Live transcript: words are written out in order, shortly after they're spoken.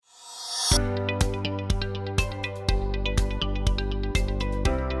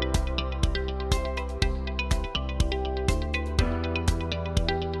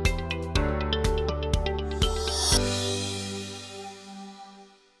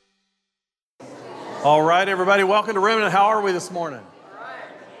All right, everybody, welcome to Remnant. How are we this morning?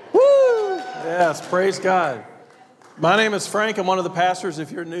 Woo! Yes, praise God. My name is Frank. I'm one of the pastors.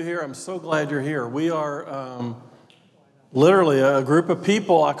 If you're new here, I'm so glad you're here. We are literally a group of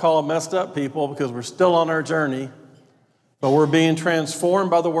people. I call them messed up people because we're still on our journey, but we're being transformed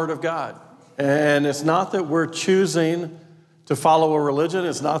by the Word of God. And it's not that we're choosing to follow a religion.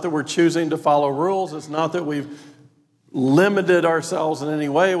 It's not that we're choosing to follow rules. It's not that we've limited ourselves in any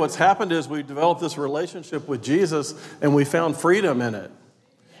way. What's happened is we developed this relationship with Jesus and we found freedom in it.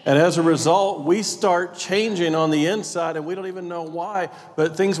 And as a result, we start changing on the inside and we don't even know why,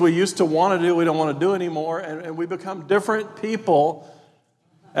 but things we used to want to do, we don't want to do anymore. And we become different people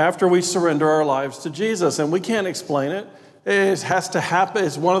after we surrender our lives to Jesus. And we can't explain it. It has to happen.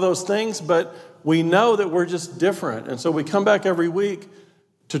 It's one of those things, but we know that we're just different. And so we come back every week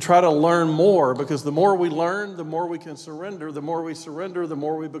to try to learn more, because the more we learn, the more we can surrender. The more we surrender, the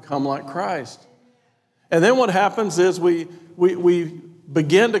more we become like Christ. And then what happens is we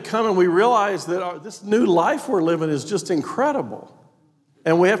begin to come and we realize that this new life we're living is just incredible.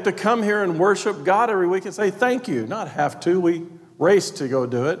 And we have to come here and worship God every week and say thank you. Not have to, we race to go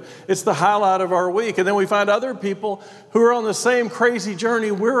do it. It's the highlight of our week. And then we find other people who are on the same crazy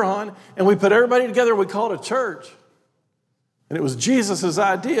journey we're on, and we put everybody together, we call it a church. And it was Jesus'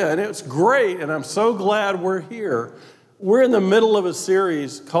 idea, and it's great, and I'm so glad we're here. We're in the middle of a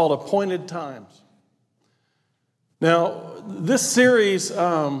series called Appointed Times. Now, this series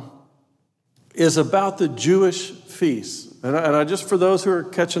is about the Jewish feasts. And I just, for those who are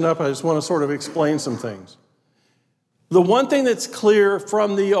catching up, I just want to sort of explain some things. The one thing that's clear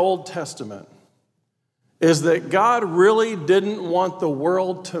from the Old Testament is that God really didn't want the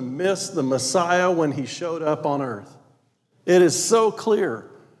world to miss the Messiah when he showed up on earth. It is so clear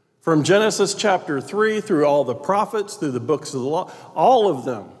from Genesis chapter 3 through all the prophets, through the books of the law, all of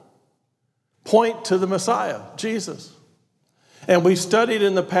them point to the Messiah, Jesus. And we've studied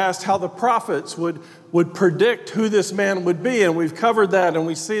in the past how the prophets would predict who this man would be, and we've covered that, and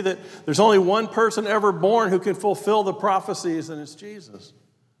we see that there's only one person ever born who can fulfill the prophecies, and it's Jesus.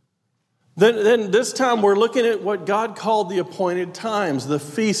 Then this time we're looking at what God called the appointed times, the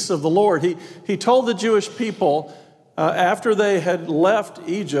feasts of the Lord. He told the Jewish people, after they had left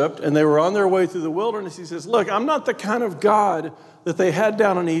Egypt and they were on their way through the wilderness, he says, look, I'm not the kind of God that they had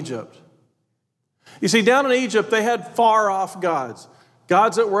down in Egypt. You see, down in Egypt, they had far-off gods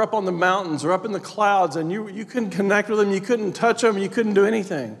that were up on the mountains or up in the clouds, and you couldn't connect with them, you couldn't touch them, you couldn't do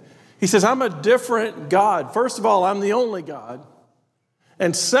anything. He says, I'm a different God. First of all, I'm the only God.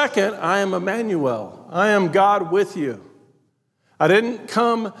 And second, I am Emmanuel. I am God with you. I didn't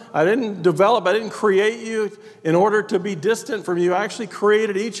create you in order to be distant from you. I actually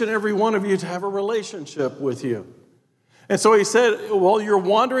created each and every one of you to have a relationship with you. And so he said, well, you're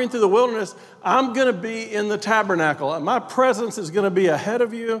wandering through the wilderness. I'm going to be in the tabernacle. My presence is going to be ahead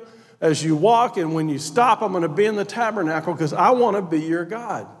of you as you walk. And when you stop, I'm going to be in the tabernacle because I want to be your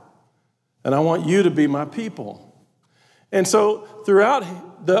God. And I want you to be my people. And so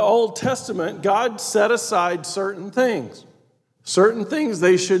throughout the Old Testament, God set aside certain things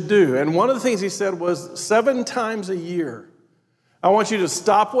they should do. And one of the things he said was 7 times a year, I want you to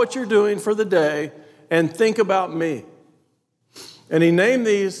stop what you're doing for the day and think about me. And he named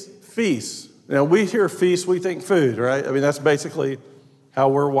these feasts. Now, we hear feasts, we think food, right? I mean, that's basically how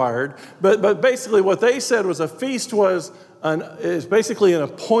we're wired. But basically what they said was a feast is basically an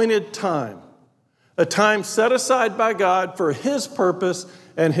appointed time, a time set aside by God for his purpose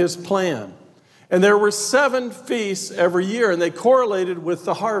and his plan. And there were 7 feasts every year, and they correlated with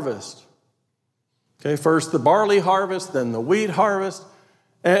the harvest. Okay, first the barley harvest, then the wheat harvest.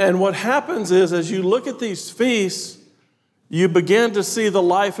 And what happens is, as you look at these feasts, you begin to see the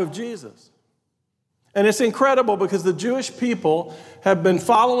life of Jesus. And it's incredible because the Jewish people have been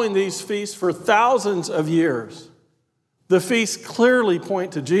following these feasts for thousands of years. The feasts clearly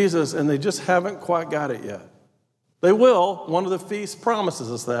point to Jesus, and they just haven't quite got it yet. They will. One of the feasts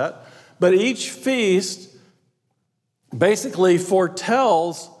promises us that. But each feast basically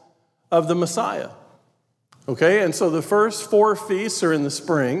foretells of the Messiah. Okay, and so the first 4 feasts are in the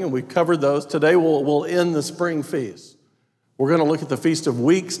spring, and we covered those. Today we'll end the spring feast. We're going to look at the Feast of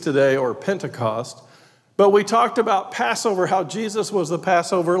Weeks today, or Pentecost. But we talked about Passover, how Jesus was the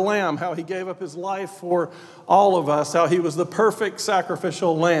Passover lamb, how he gave up his life for all of us, how he was the perfect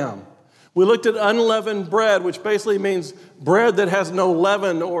sacrificial lamb. We looked at unleavened bread, which basically means bread that has no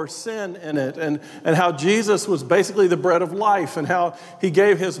leaven or sin in it, and how Jesus was basically the bread of life, and how he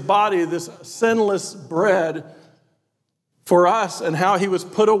gave his body, this sinless bread, for us and how he was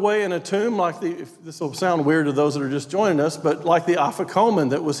put away in a tomb this will sound weird to those that are just joining us, but like the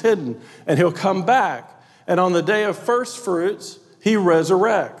Afikoman that was hidden. And he'll come back. And on the day of first fruits, he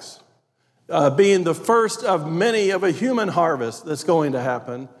resurrects, being the first of many of a human harvest that's going to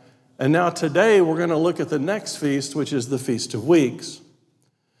happen. And now today we're going to look at the next feast, which is the Feast of Weeks.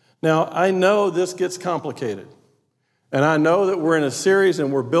 Now, I know this gets complicated. And I know that we're in a series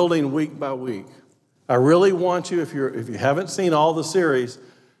and we're building week by week. I really want you, if you haven't seen all the series,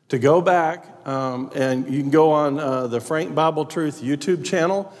 to go back and you can go on the Frank Bible Truth YouTube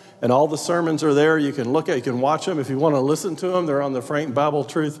channel, and all the sermons are there. You can watch them. If you want to listen to them, they're on the Frank Bible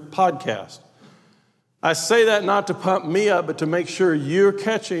Truth podcast. I say that not to pump me up, but to make sure you're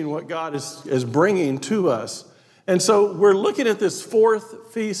catching what God is bringing to us. And so we're looking at this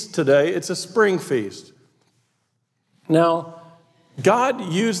fourth feast today. It's a spring feast. Now,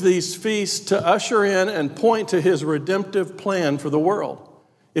 God used these feasts to usher in and point to his redemptive plan for the world.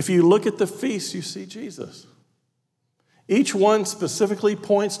 If you look at the feasts, you see Jesus. Each one specifically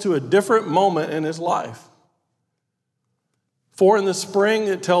points to a different moment in his life. 4 in the spring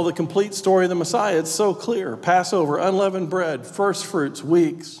that tell the complete story of the Messiah. It's so clear. Passover, unleavened bread, first fruits,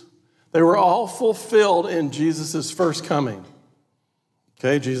 weeks. They were all fulfilled in Jesus' first coming.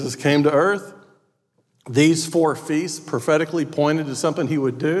 Okay, Jesus came to earth. These 4 feasts prophetically pointed to something he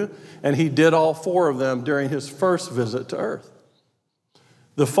would do, and he did all 4 of them during his first visit to earth.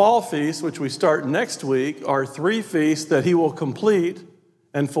 The fall feasts, which we start next week, are 3 feasts that he will complete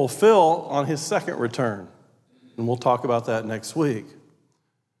and fulfill on his second return. And we'll talk about that next week.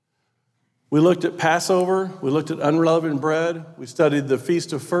 We looked at Passover. We looked at unleavened bread. We studied the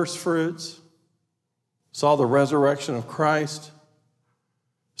Feast of First Fruits. Saw the resurrection of Christ.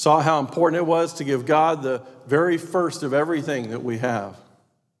 Saw how important it was to give God the very first of everything that we have.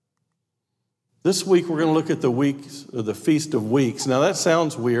 This week we're going to look at the Feast of Weeks. Now that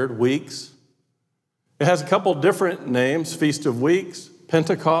sounds weird, weeks. It has a couple different names, Feast of Weeks,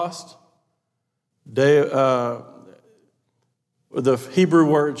 Pentecost, the Hebrew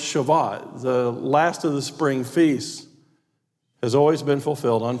word Shavuot, the last of the spring feasts, has always been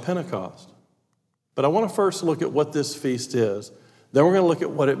fulfilled on Pentecost. But I want to first look at what this feast is. Then we're going to look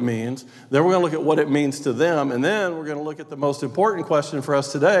at what it means. Then we're going to look at what it means to them. And then we're going to look at the most important question for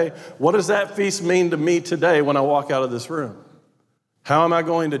us today. What does that feast mean to me today when I walk out of this room? How am I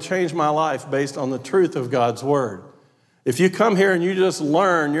going to change my life based on the truth of God's word? If you come here and you just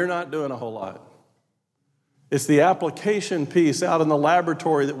learn, you're not doing a whole lot. It's the application piece out in the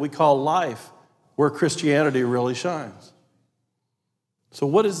laboratory that we call life where Christianity really shines. So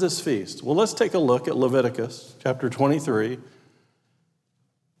what is this feast? Well, let's take a look at Leviticus chapter 23.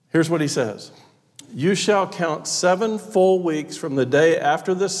 Here's what he says. You shall count 7 full weeks from the day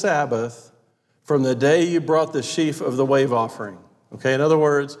after the Sabbath, from the day you brought the sheaf of the wave offering. Okay, in other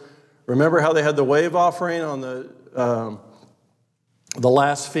words, remember how they had the wave offering on the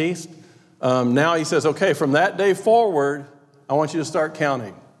last feast? Now he says, okay, from that day forward, I want you to start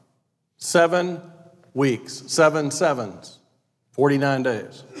counting. 7 weeks, 7 sevens, 49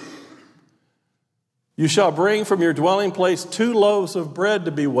 days. You shall bring from your dwelling place 2 loaves of bread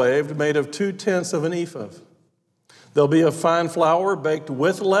to be waved, made of 2/10 of an ephah. They'll be of fine flour, baked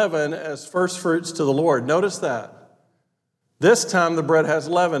with leaven as first fruits to the Lord. Notice that. This time the bread has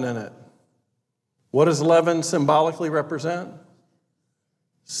leaven in it. What does leaven symbolically represent?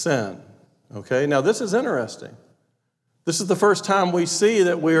 Sin. Okay, now this is interesting. This is the first time we see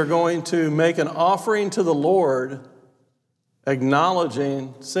that we are going to make an offering to the Lord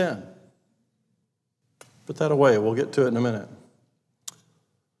acknowledging sin. Put that away. We'll get to it in a minute.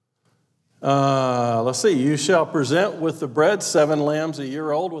 Let's see. You shall present with the bread 7 lambs a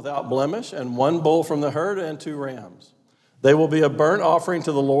year old without blemish, and 1 bull from the herd and 2 rams. They will be a burnt offering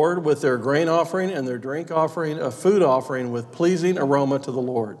to the Lord with their grain offering and their drink offering, a food offering with pleasing aroma to the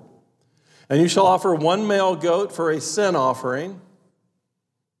Lord. And you shall offer 1 male goat for a sin offering.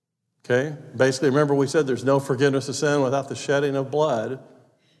 Okay, basically, remember we said there's no forgiveness of sin without the shedding of blood.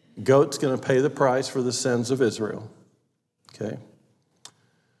 Goat's going to pay the price for the sins of Israel. Okay.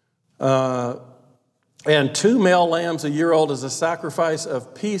 And 2 male lambs a year old as a sacrifice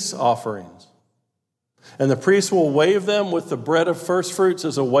of peace offerings. And the priest will wave them with the bread of first fruits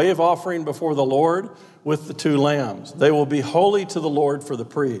as a wave offering before the Lord with the 2 lambs. They will be holy to the Lord for the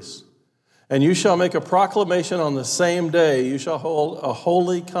priests. And you shall make a proclamation on the same day. You shall hold a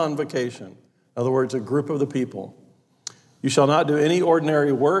holy convocation. In other words, a group of the people. You shall not do any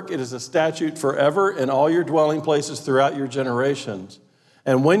ordinary work. It is a statute forever in all your dwelling places throughout your generations.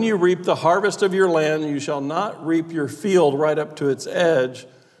 And when you reap the harvest of your land, you shall not reap your field right up to its edge,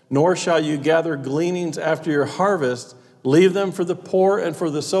 nor shall you gather gleanings after your harvest, Leave them for the poor and for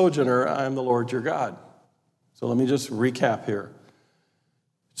the sojourner. I am the Lord your God. So let me just recap here.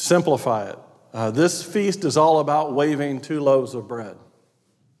 Simplify it. This feast is all about waving 2 loaves of bread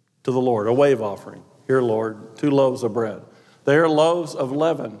to the Lord, a wave offering. Here, Lord, 2 loaves of bread. They are loaves of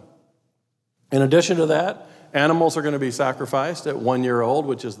leaven. In addition to that, animals are going to be sacrificed at 1 year old,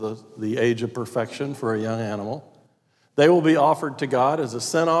 which is the age of perfection for a young animal. They will be offered to God as a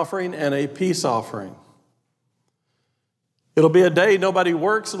sin offering and a peace offering. It'll be a day nobody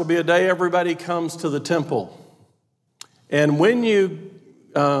works. It'll be a day everybody comes to the temple. And when you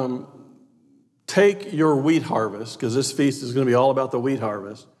take your wheat harvest, because this feast is going to be all about the wheat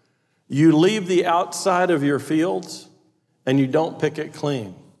harvest, you leave the outside of your fields and you don't pick it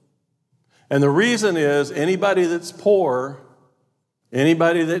clean. And the reason is anybody that's poor,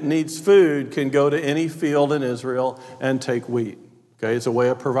 anybody that needs food can go to any field in Israel and take wheat. Okay, it's a way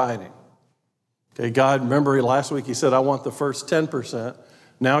of providing. Okay, God, remember last week he said, I want the first 10%.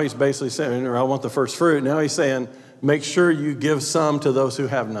 Now he's basically saying, or I want the first fruit. Now he's saying, make sure you give some to those who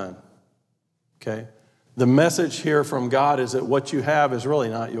have none. Okay? The message here from God is that what you have is really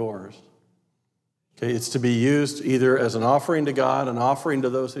not yours. Okay? It's to be used either as an offering to God, an offering to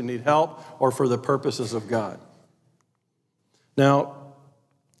those who need help, or for the purposes of God. Now,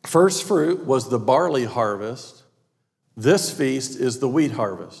 first fruit was the barley harvest. This feast is the wheat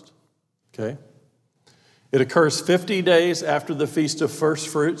harvest. Okay? It occurs 50 days after the Feast of First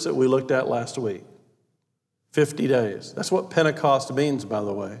Fruits that we looked at last week. 50 days. That's what Pentecost means, by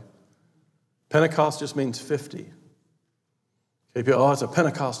the way. Pentecost just means 50. Okay, people, it's a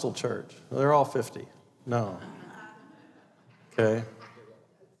Pentecostal church. Well, they're all 50. No. Okay.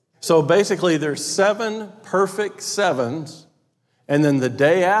 So basically, there's 7 perfect 7s, and then the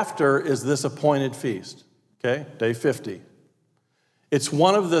day after is this appointed feast. Okay, day 50. It's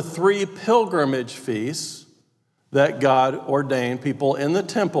one of the 3 pilgrimage feasts that God ordained people in the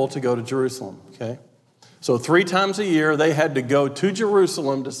temple to go to Jerusalem. Okay. So 3 times a year, they had to go to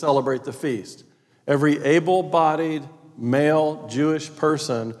Jerusalem to celebrate the feast. Every able-bodied male Jewish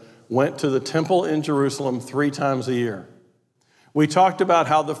person went to the temple in Jerusalem 3 times a year. We talked about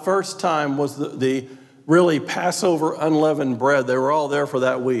how the first time was the really Passover unleavened bread. They were all there for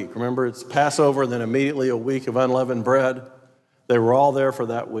that week. Remember, it's Passover, then immediately a week of unleavened bread. They were all there for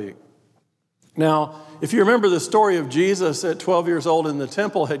that week. Now, if you remember the story of Jesus at 12 years old in the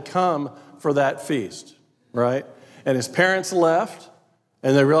temple had come for that feast, right? And his parents left,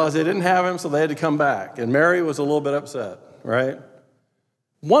 and they realized they didn't have him, so they had to come back. And Mary was a little bit upset, right?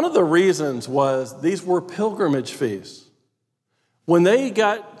 One of the reasons was these were pilgrimage feasts. When they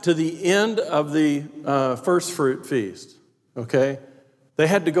got to the end of the first fruit feast, okay, they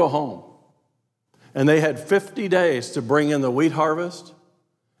had to go home. And they had 50 days to bring in the wheat harvest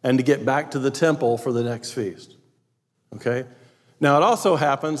and to get back to the temple for the next feast, okay? Now, it also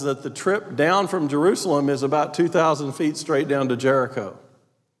happens that the trip down from Jerusalem is about 2,000 feet straight down to Jericho.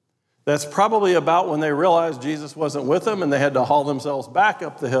 That's probably about when they realized Jesus wasn't with them and they had to haul themselves back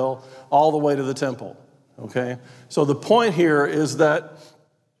up the hill all the way to the temple, okay? So the point here is that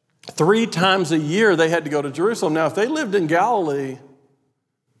 3 times a year they had to go to Jerusalem. Now, if they lived in Galilee,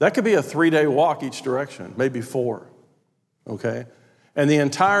 that could be a 3-day walk each direction, maybe 4, okay? And the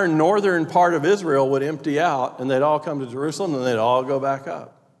entire northern part of Israel would empty out, and they'd all come to Jerusalem, and they'd all go back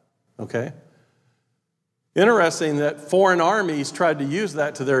up, okay? Interesting that foreign armies tried to use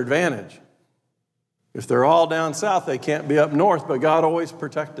that to their advantage. If they're all down south, they can't be up north, but God always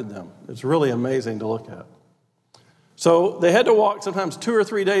protected them. It's really amazing to look at. So they had to walk sometimes 2 or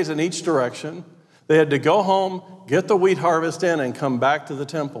 3 days in each direction. They had to go home, get the wheat harvest in, and come back to the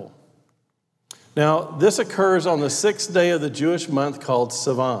temple. Now, this occurs on the 6th day of the Jewish month called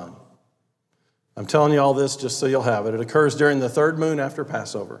Sivan. I'm telling you all this just so you'll have it. It occurs during the 3rd moon after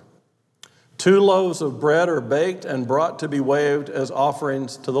Passover. 2 loaves of bread are baked and brought to be waved as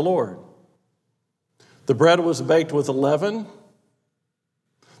offerings to the Lord. The bread was baked with leaven.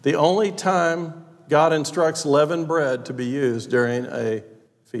 The only time God instructs leavened bread to be used during a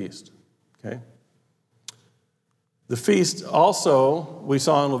feast. Okay? The feast also, we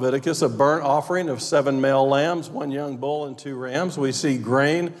saw in Leviticus, a burnt offering of 7 male lambs, 1 young bull, and 2 rams. We see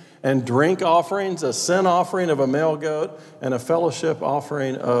grain and drink offerings, a sin offering of a male goat, and a fellowship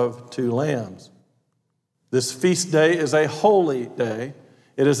offering of 2 lambs. This feast day is a holy day.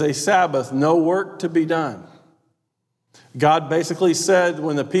 It is a Sabbath, no work to be done. God basically said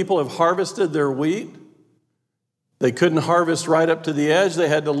when the people have harvested their wheat, they couldn't harvest right up to the edge. They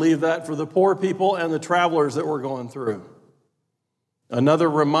had to leave that for the poor people and the travelers that were going through. Another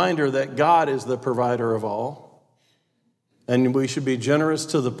reminder that God is the provider of all, and we should be generous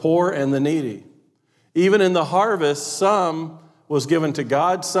to the poor and the needy. Even in the harvest, some was given to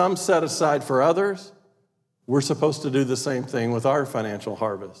God, some set aside for others. We're supposed to do the same thing with our financial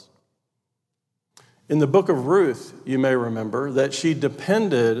harvest. In the book of Ruth, you may remember that she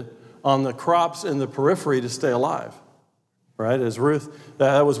depended on the crops in the periphery to stay alive, right? As Ruth,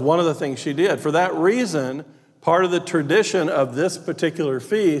 that was one of the things she did. For that reason, part of the tradition of this particular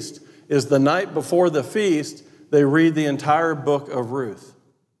feast is the night before the feast, they read the entire book of Ruth,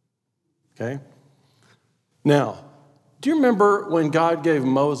 okay? Now, do you remember when God gave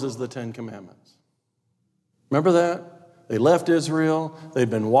Moses the Ten Commandments? Remember that? They left Israel. They'd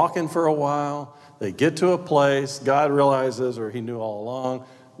been walking for a while. They get to a place. God realizes, or he knew all along,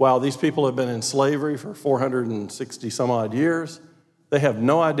 wow, these people have been in slavery for 460 some odd years. They have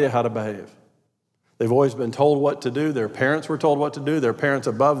no idea how to behave. They've always been told what to do. Their parents were told what to do. Their parents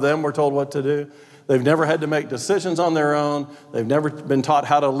above them were told what to do. They've never had to make decisions on their own. They've never been taught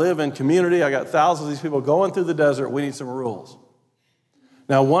how to live in community. I got thousands of these people going through the desert. We need some rules.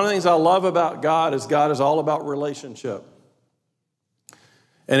 Now, one of the things I love about God is all about relationship.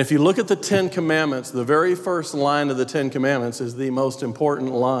 And if you look at the Ten Commandments, the very first line of the Ten Commandments is the most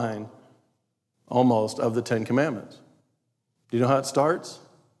important line, almost, of the Ten Commandments. Do you know how it starts?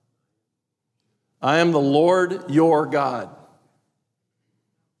 I am the Lord your God.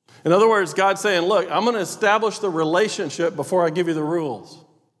 In other words, God's saying, look, I'm going to establish the relationship before I give you the rules.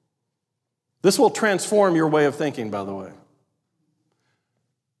 This will transform your way of thinking, by the way.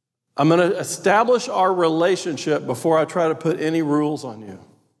 I'm going to establish our relationship before I try to put any rules on you.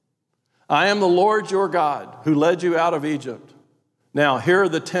 I am the Lord your God who led you out of Egypt. Now, here are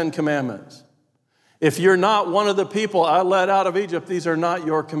the Ten Commandments. If you're not one of the people I led out of Egypt, these are not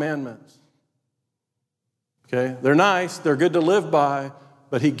your commandments. Okay? They're nice, they're good to live by,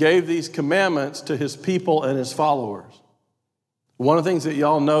 but he gave these commandments to his people and his followers. One of the things that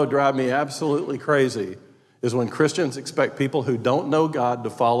y'all know drive me absolutely crazy is when Christians expect people who don't know God to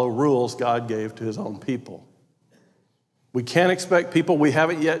follow rules God gave to his own people. We can't expect people we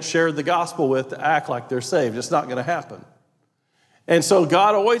haven't yet shared the gospel with to act like they're saved. It's not going to happen. And so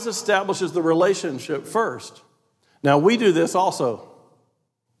God always establishes the relationship first. Now, we do this also,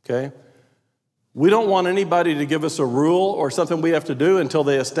 okay? We don't want anybody to give us a rule or something we have to do until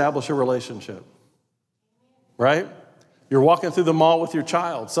they establish a relationship, right? You're walking through the mall with your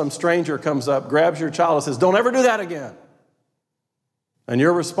child. Some stranger comes up, grabs your child and says, don't ever do that again. And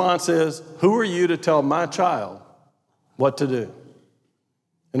your response is, who are you to tell my child what to do?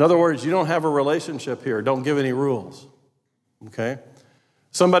 In other words, you don't have a relationship here. Don't give any rules, okay?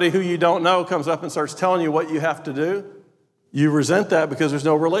 Somebody who you don't know comes up and starts telling you what you have to do. You resent that because there's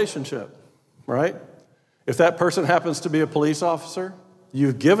no relationship, right? If that person happens to be a police officer,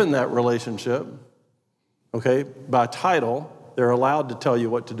 you've given that relationship, okay, by title. They're allowed to tell you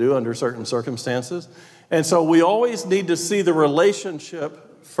what to do under certain circumstances. And so we always need to see the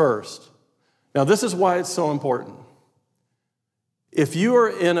relationship first. Now, this is why it's so important. If you are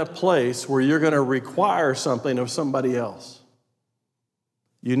in a place where you're going to require something of somebody else,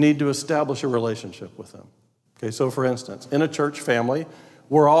 you need to establish a relationship with them. Okay, so for instance, in a church family,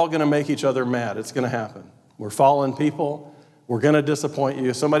 we're all going to make each other mad. It's going to happen. We're fallen people. We're going to disappoint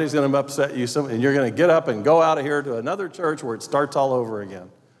you. Somebody's going to upset you, and you're going to get up and go out of here to another church where it starts all over again.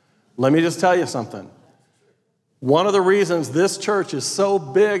 Let me just tell you something. One of the reasons this church is so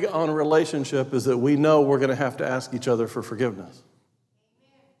big on relationship is that we know we're going to have to ask each other for forgiveness.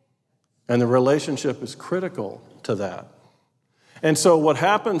 And the relationship is critical to that. And so what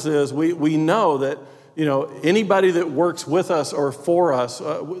happens is we know that, anybody that works with us or for us,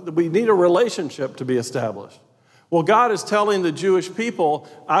 we need a relationship to be established. Well, God is telling the Jewish people,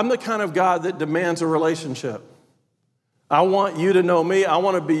 I'm the kind of God that demands a relationship. I want you to know me. I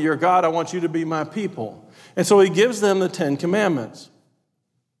want to be your God. I want you to be my people. And so he gives them the Ten Commandments.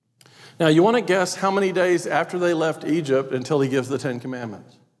 Now, you want to guess how many days after they left Egypt until he gives the Ten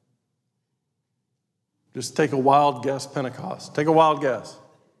Commandments? Just take a wild guess, Pentecost. Take a wild guess.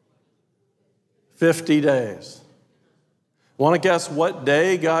 50 days. Want to guess what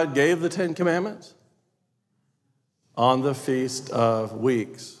day God gave the Ten Commandments? On the Feast of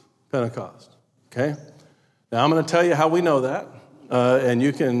Weeks, Pentecost. Okay? Now, I'm going to tell you how we know that. And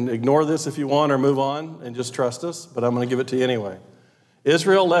you can ignore this if you want or move on and just trust us, but I'm going to give it to you anyway.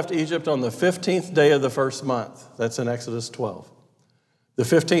 Israel left Egypt on the 15th day of the first month. That's in Exodus 12. The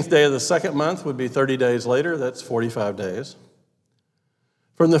 15th day of the second month would be 30 days later. That's 45 days.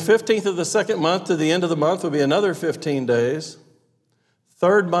 From the 15th of the second month to the end of the month would be another 15 days.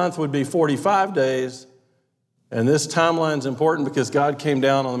 Third month would be 45 days. And this timeline is important because God came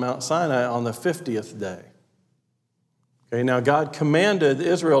down on the Mount Sinai on the 50th day. Okay, now God commanded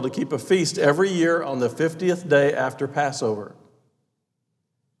Israel to keep a feast every year on the 50th day after Passover.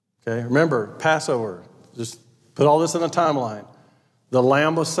 Okay, remember, Passover. Just put all this in a timeline. The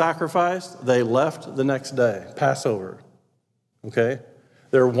lamb was sacrificed. They left the next day, Passover. Okay,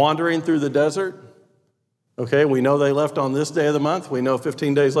 they're wandering through the desert. Okay, we know they left on this day of the month. We know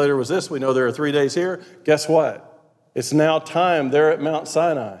 15 days later was this. We know there are 3 days here. Guess what? It's now time. They're at Mount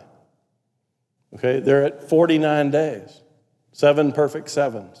Sinai. Okay, they're at 49 days. 7 perfect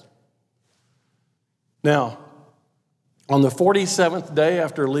sevens. Now, on the 47th day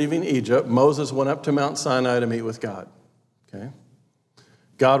after leaving Egypt, Moses went up to Mount Sinai to meet with God. Okay.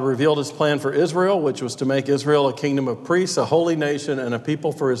 God revealed his plan for Israel, which was to make Israel a kingdom of priests, a holy nation, and a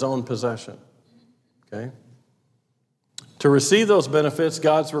people for his own possession. Okay. To receive those benefits,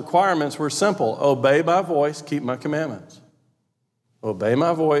 God's requirements were simple. Obey my voice, keep my commandments. Obey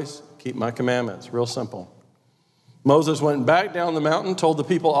my voice, keep my commandments. Real simple. Moses went back down the mountain, told the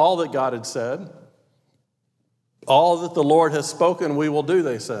people all that God had said. All that the Lord has spoken, we will do,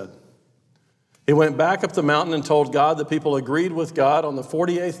 they said. He went back up the mountain and told God. The people agreed with God on the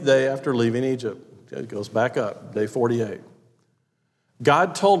 48th day after leaving Egypt. It goes back up, day 48.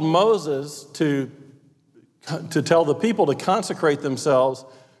 God told Moses to tell the people to consecrate themselves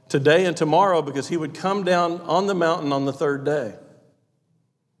today and tomorrow because he would come down on the mountain on the 3rd day.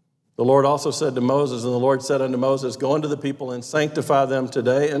 The Lord also said to Moses, and the Lord said unto Moses, go unto the people and sanctify them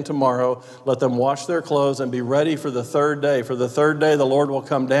today and tomorrow. Let them wash their clothes and be ready for the 3rd day. For the 3rd day the Lord will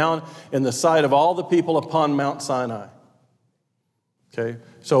come down in the sight of all the people upon Mount Sinai. Okay,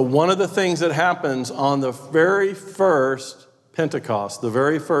 so one of the things that happens on the very first Pentecost, the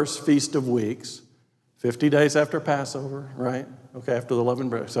very first Feast of Weeks, 50 days after Passover, right? Okay, after the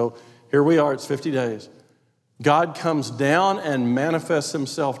leavened bread. So here we are, it's 50 days. God comes down and manifests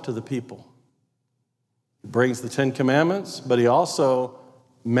himself to the people. He brings the 10 Commandments, but he also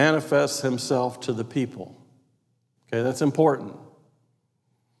manifests himself to the people. Okay, that's important.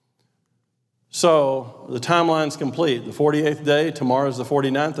 So the timeline's complete. The 48th day, tomorrow's the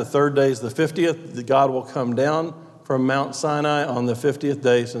 49th, the 3rd day is the 50th. God will come down from Mount Sinai on the 50th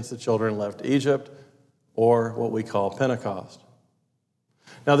day since the children left Egypt, or what we call Pentecost.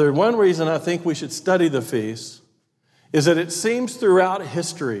 Now, there's one reason I think we should study the feasts is that it seems throughout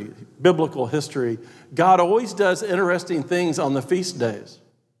history, biblical history, God always does interesting things on the feast days.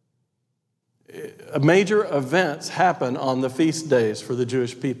 Major events happen on the feast days for the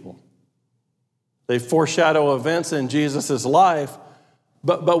Jewish people. They foreshadow events in Jesus' life,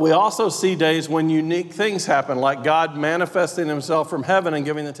 but we also see days when unique things happen, like God manifesting himself from heaven and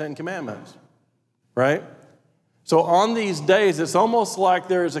giving the 10 Commandments, right? So on these days, it's almost like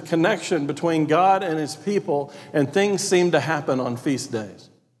there is a connection between God and his people, and things seem to happen on feast days.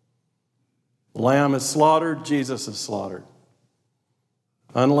 The lamb is slaughtered, Jesus is slaughtered.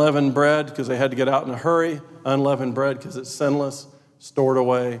 Unleavened bread, because they had to get out in a hurry. Unleavened bread, because it's sinless, stored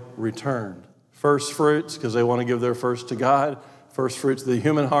away, returned. First fruits, because they want to give their first to God. First fruits of the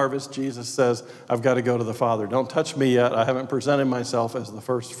human harvest. Jesus says, I've got to go to the Father. Don't touch me yet. I haven't presented myself as the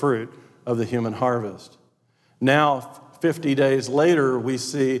first fruit of the human harvest. Now, 50 days later, we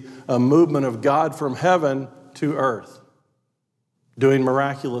see a movement of God from heaven to earth, doing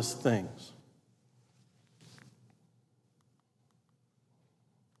miraculous things.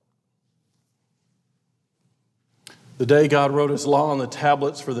 The day God wrote his law on the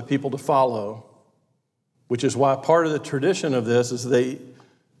tablets for the people to follow, which is why part of the tradition of this is they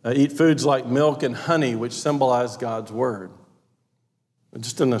eat foods like milk and honey, which symbolize God's word.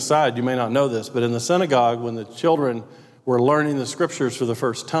 Just an aside, you may not know this, but in the synagogue, when the children were learning the scriptures for the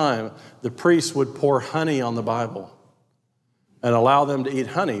first time, the priests would pour honey on the Bible and allow them to eat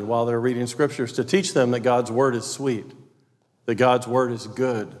honey while they're reading scriptures to teach them that God's word is sweet, that God's word is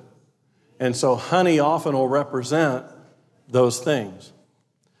good. And so honey often will represent those things.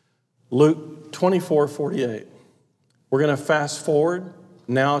 Luke 24:48. We're going to fast forward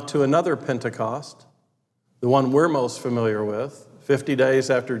now to another Pentecost, the one we're most familiar with. 50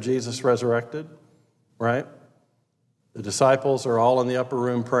 days after Jesus resurrected, right? The disciples are all in the upper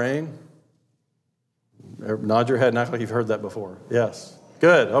room praying. Nod your head and act like you've heard that before. Yes.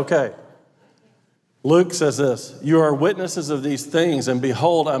 Good. Okay. Luke says this, you are witnesses of these things, and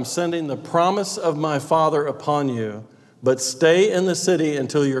behold, I'm sending the promise of my Father upon you, but stay in the city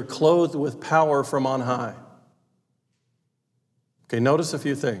until you're clothed with power from on high. Okay, notice a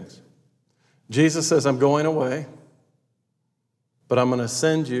few things. Jesus says, I'm going away, but I'm going to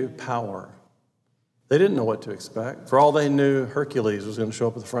send you power. They didn't know what to expect. For all they knew, Hercules was going to show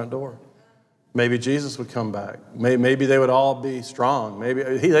up at the front door. Maybe Jesus would come back. Maybe they would all be strong. They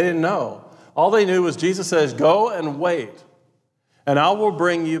didn't know. All they knew was Jesus says, go and wait, and I will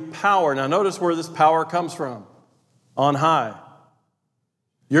bring you power. Now notice where this power comes from. On high.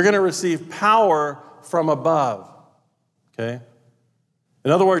 You're going to receive power from above. Okay?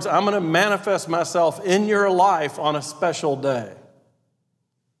 In other words, I'm going to manifest myself in your life on a special day.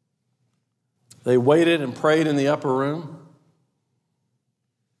 They waited and prayed in the upper room.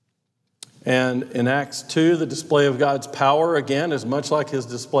 And in Acts 2, the display of God's power, again, is much like his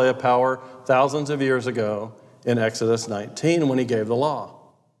display of power thousands of years ago in Exodus 19 when he gave the law.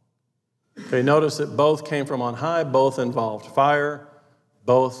 Okay, notice that both came from on high, both involved fire,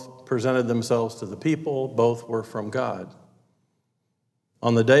 both presented themselves to the people, both were from God.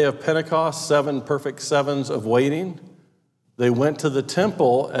 On the day of Pentecost, 7 perfect sevens of waiting, they went to the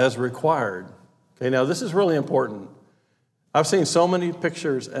temple as required. Okay, now this is really important. I've seen so many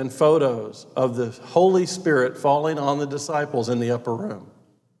pictures and photos of the Holy Spirit falling on the disciples in the upper room.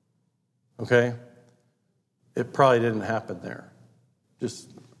 Okay? It probably didn't happen there. Just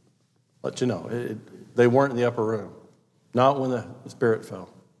let you know. They weren't in the upper room. Not when the Spirit fell.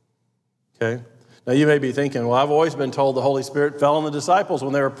 Okay? Now you may be thinking, well, I've always been told the Holy Spirit fell on the disciples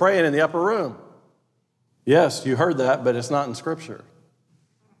when they were praying in the upper room. Yes, you heard that, but it's not in Scripture.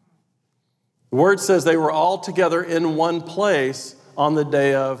 The Word says they were all together in one place on the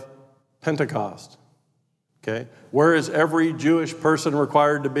day of Pentecost. Okay? Where is every Jewish person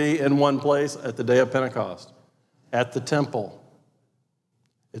required to be in one place at the day of Pentecost? At the temple.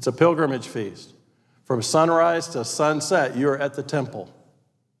 It's a pilgrimage feast. From sunrise to sunset, you're at the temple.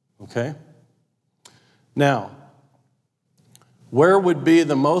 Okay? Now, where would be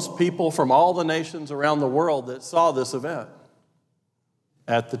the most people from all the nations around the world that saw this event?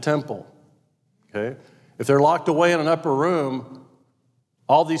 At the temple. Okay? If they're locked away in an upper room,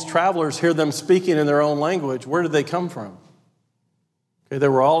 all these travelers hear them speaking in their own language. Where did they come from? Okay, they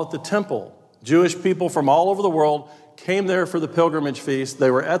were all at the temple. Jewish people from all over the world came there for the pilgrimage feast. They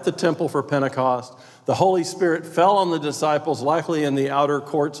were at the temple for Pentecost. The Holy Spirit fell on the disciples, likely in the outer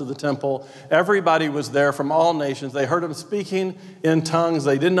courts of the temple. Everybody was there from all nations. They heard them speaking in tongues.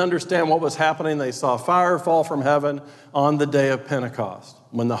 They didn't understand what was happening. They saw fire fall from heaven on the day of Pentecost,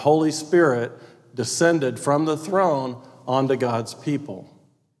 when the Holy Spirit descended from the throne onto God's people.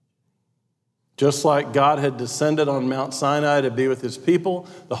 Just like God had descended on Mount Sinai to be with his people,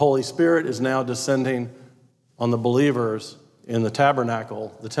 the Holy Spirit is now descending on the believers in the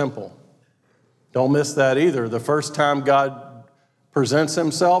tabernacle, the temple. Don't miss that either. The first time God presents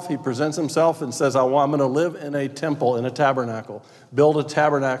himself, he presents himself and says, I'm going to live in a temple, in a tabernacle. Build a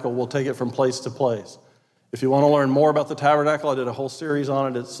tabernacle. We'll take it from place to place. If you want to learn more about the tabernacle, I did a whole series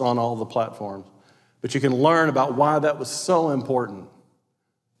on it. It's on all the platforms. But you can learn about why that was so important,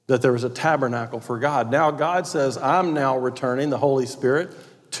 that there was a tabernacle for God. Now God says, I'm now returning the Holy Spirit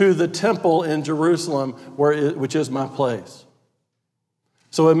to the temple in Jerusalem, which is my place.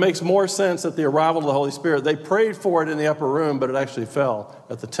 So it makes more sense that the arrival of the Holy Spirit, they prayed for it in the upper room, but it actually fell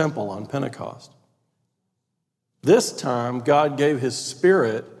at the temple on Pentecost. This time, God gave his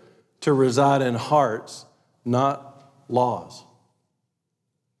Spirit to reside in hearts, not laws.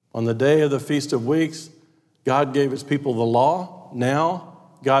 On the day of the Feast of Weeks, God gave his people the law. Now,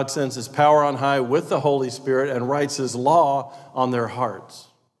 God sends his power on high with the Holy Spirit and writes his law on their hearts.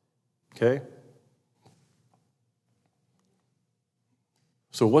 Okay?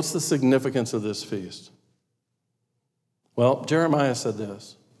 So what's the significance of this feast? Well, Jeremiah said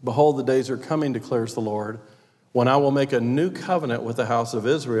this, behold, the days are coming, declares the Lord, when I will make a new covenant with the house of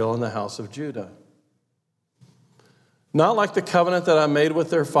Israel and the house of Judah. Not like the covenant that I made with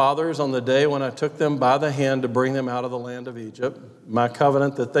their fathers on the day when I took them by the hand to bring them out of the land of Egypt, my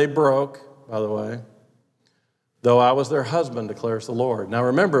covenant that they broke, by the way, though I was their husband, declares the Lord. Now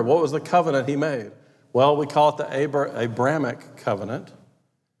remember, what was the covenant he made? Well, we call it the Abrahamic covenant.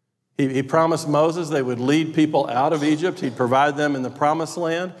 He promised Moses they would lead people out of Egypt. He'd provide them in the promised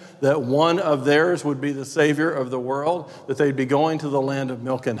land, that one of theirs would be the Savior of the world, that they'd be going to the land of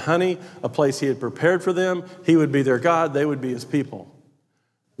milk and honey, a place he had prepared for them. He would be their God. They would be his people.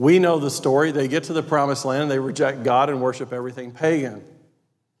 We know the story. They get to the promised land. They reject God and worship everything pagan.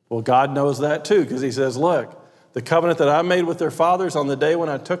 Well, God knows that too, because he says, look, the covenant that I made with their fathers on the day when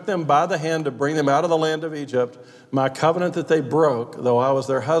I took them by the hand to bring them out of the land of Egypt, my covenant that they broke, though I was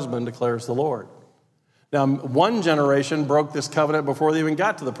their husband, declares the Lord. Now, one generation broke this covenant before they even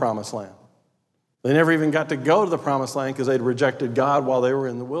got to the promised land. They never even got to go to the promised land because they'd rejected God while they were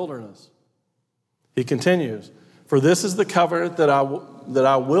in the wilderness. He continues, for this is the covenant that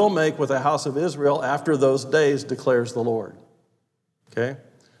I will make with the house of Israel after those days, declares the Lord. Okay?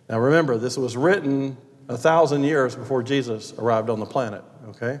 Now remember, this was written 1,000 years before Jesus arrived on the planet,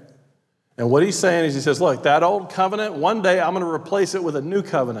 okay? And what he's saying is he says, look, that old covenant, one day I'm going to replace it with a new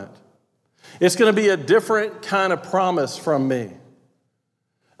covenant. It's going to be a different kind of promise from me.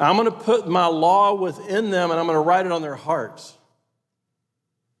 I'm going to put my law within them and I'm going to write it on their hearts.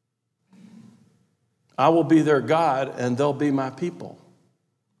 I will be their God and they'll be my people.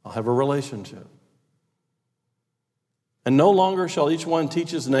 I'll have a relationship. And no longer shall each one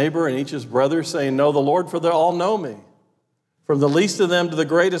teach his neighbor and each his brother, saying, know the Lord, for they all know me. From the least of them to the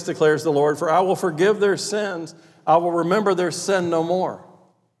greatest declares the Lord, for I will forgive their sins. I will remember their sin no more.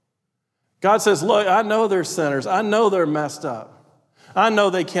 God says, look, I know they're sinners. I know they're messed up. I know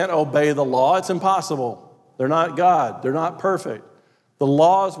they can't obey the law. It's impossible. They're not God. They're not perfect. The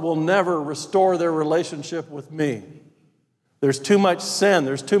laws will never restore their relationship with me. There's too much sin.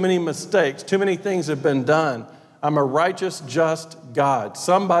 There's too many mistakes. Too many things have been done. I'm a righteous, just God.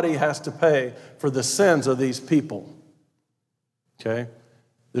 Somebody has to pay for the sins of these people. Okay?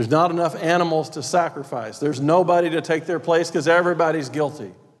 There's not enough animals to sacrifice. There's nobody to take their place because everybody's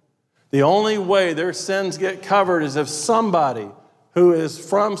guilty. The only way their sins get covered is if somebody who is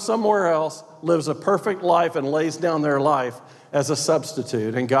from somewhere else lives a perfect life and lays down their life as a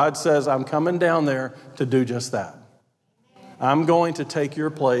substitute. And God says, I'm coming down there to do just that. I'm going to take your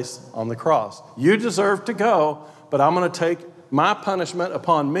place on the cross. You deserve to go, but I'm going to take my punishment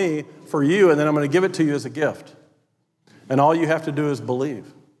upon me for you, and then I'm going to give it to you as a gift. And all you have to do is believe.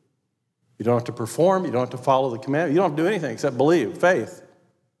 You don't have to perform. You don't have to follow the commandment. You don't have to do anything except believe, faith.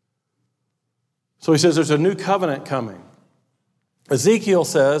 So he says there's a new covenant coming. Ezekiel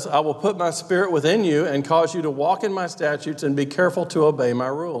says, I will put my spirit within you and cause you to walk in my statutes and be careful to obey my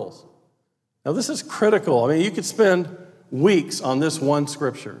rules. Now this is critical. I mean, you could spend weeks on this one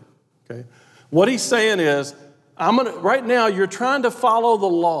scripture. Okay? What he's saying is, right now you're trying to follow the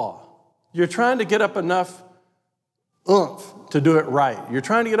law. You're trying to get up enough oomph to do it right. You're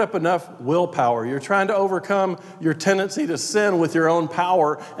trying to get up enough willpower. You're trying to overcome your tendency to sin with your own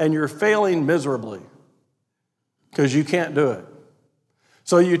power, and you're failing miserably because you can't do it.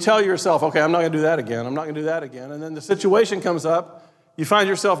 So you tell yourself, okay, I'm not going to do that again. I'm not going to do that again. And then the situation comes up. You find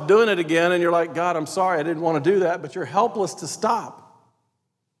yourself doing it again, and you're like, God, I'm sorry, I didn't want to do that, but you're helpless to stop.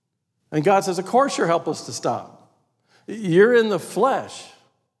 And God says, of course you're helpless to stop. You're in the flesh.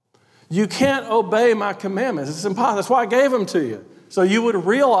 You can't obey my commandments. It's impossible. That's why I gave them to you. So you would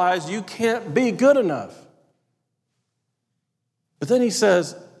realize you can't be good enough. But then he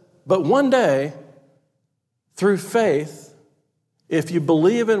says, but one day, through faith, if you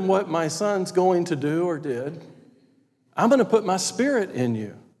believe in what my son's going to do or did, I'm going to put my spirit in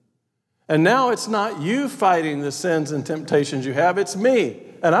you. And now it's not you fighting the sins and temptations you have, it's me.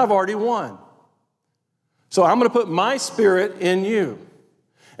 And I've already won. So I'm going to put my spirit in you.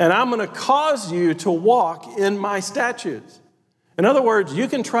 And I'm going to cause you to walk in my statutes. In other words, you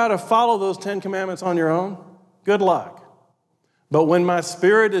can try to follow those 10 commandments on your own. Good luck. But when my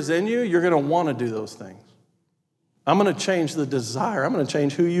spirit is in you, you're going to want to do those things. I'm going to change the desire. I'm going to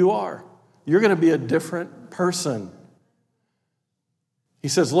change who you are. You're going to be a different person. He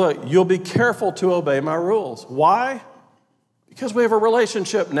says, look, you'll be careful to obey my rules. Why? Because we have a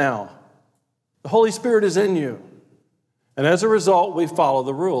relationship now. The Holy Spirit is in you. And as a result, we follow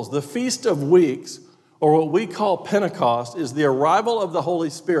the rules. The Feast of Weeks, or what we call Pentecost, is the arrival of the Holy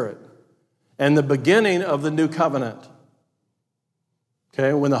Spirit and the beginning of the new covenant.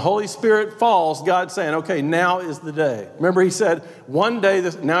 Okay, when the Holy Spirit falls, God's saying, okay, now is the day. Remember, he said, one day,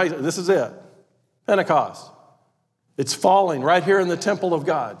 this is it. Pentecost. It's falling right here in the temple of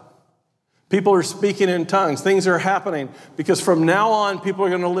God. People are speaking in tongues. Things are happening because from now on, people are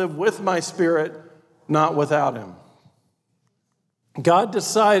going to live with my Spirit, not without him. God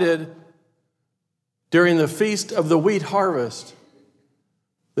decided during the Feast of the Wheat Harvest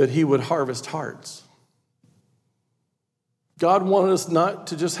that he would harvest hearts. God wanted us not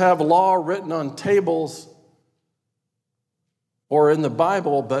to just have law written on tables or in the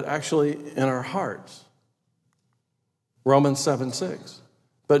Bible, but actually in our hearts. Romans 7:6.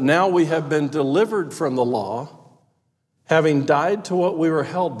 But now we have been delivered from the law, having died to what we were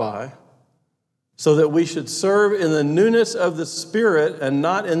held by, so that we should serve in the newness of the Spirit and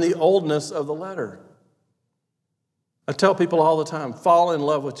not in the oldness of the letter. I tell people all the time, fall in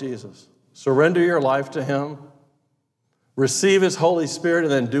love with Jesus. Surrender your life to him. Receive his Holy Spirit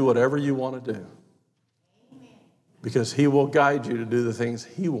and then do whatever you want to do. Because he will guide you to do the things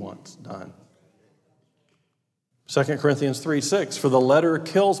he wants done. 2 Corinthians 3:6, for the letter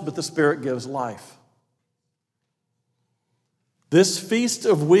kills, but the Spirit gives life. This Feast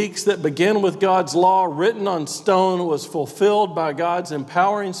of Weeks that began with God's law written on stone was fulfilled by God's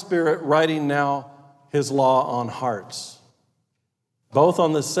empowering Spirit writing now his law on hearts. both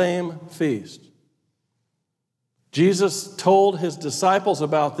on the same feast. Jesus told his disciples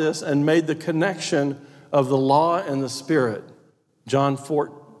about this and made the connection of the law and the Spirit. John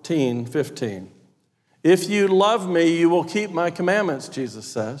 14:15. If you love me, you will keep my commandments, Jesus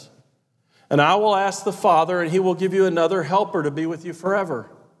says. And I will ask the Father, and he will give you another helper to be with you forever.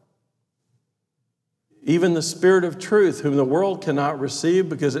 Even the Spirit of truth, whom the world cannot receive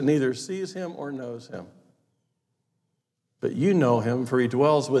because it neither sees him or knows him. But you know him, for he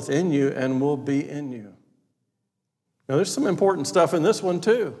dwells within you and will be in you. Now, there's some important stuff in this one,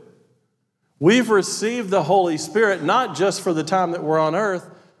 too. We've received the Holy Spirit not just for the time that we're on earth.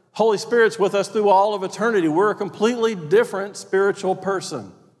 Holy Spirit's with us through all of eternity. We're a completely different spiritual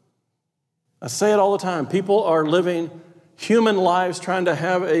person. I say it all the time. People are living human lives trying to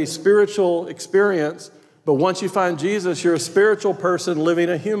have a spiritual experience, but once you find Jesus, you're a spiritual person living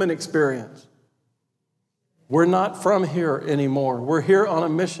a human experience. We're not from here anymore. We're here on a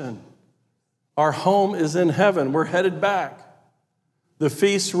mission. Our home is in heaven. We're headed back. The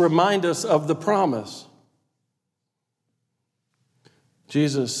feasts remind us of the promise.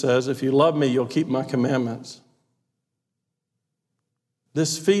 Jesus says, if you love me, you'll keep my commandments.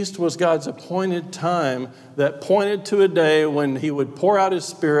 This feast was God's appointed time that pointed to a day when he would pour out his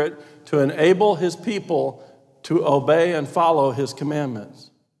Spirit to enable his people to obey and follow his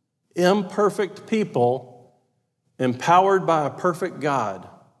commandments. Imperfect people empowered by a perfect God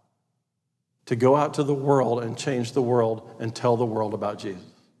to go out to the world and change the world and tell the world about Jesus.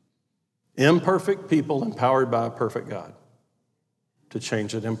 Imperfect people empowered by a perfect God to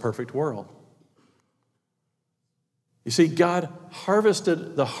change an imperfect world. You see, God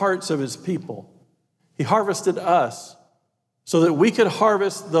harvested the hearts of his people. He harvested us so that we could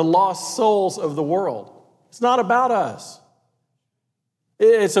harvest the lost souls of the world. It's not about us.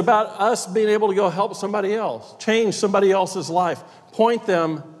 It's about us being able to go help somebody else, change somebody else's life, point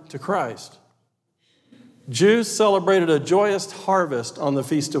them to Christ. Jews celebrated a joyous harvest on the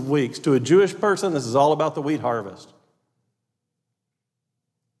Feast of Weeks. To a Jewish person, this is all about the wheat harvest.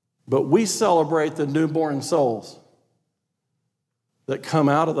 But we celebrate the newborn souls that come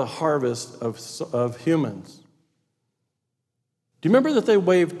out of the harvest of humans. Do you remember that they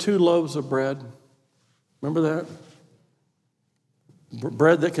waved 2 loaves of bread? Remember that?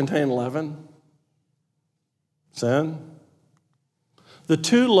 Bread that contained leaven, sin. The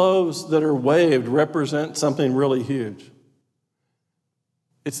 2 loaves that are waved represent something really huge.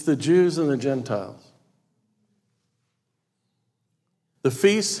 It's the Jews and the Gentiles. The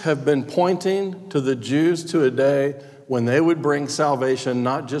feasts have been pointing to the Jews to a day when they would bring salvation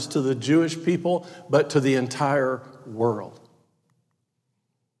not just to the Jewish people, but to the entire world.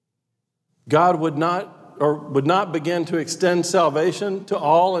 God would not begin to extend salvation to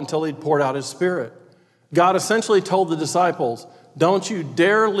all until he'd poured out his Spirit. God essentially told the disciples, don't you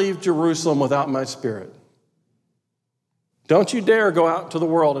dare leave Jerusalem without my Spirit. Don't you dare go out to the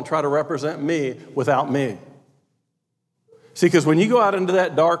world and try to represent me without me. See, because when you go out into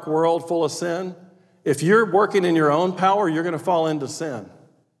that dark world full of sin, if you're working in your own power, you're going to fall into sin.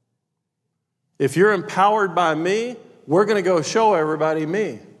 If you're empowered by me, we're going to go show everybody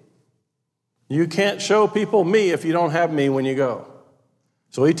me. You can't show people me if you don't have me when you go.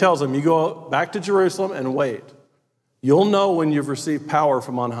 So he tells them, you go back to Jerusalem and wait. You'll know when you've received power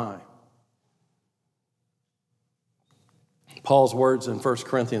from on high. Paul's words in 1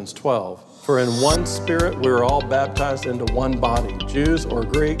 Corinthians 12. For in one Spirit we are all baptized into one body, Jews or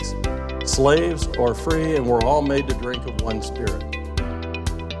Greeks, slaves or free, and we're all made to drink of one Spirit.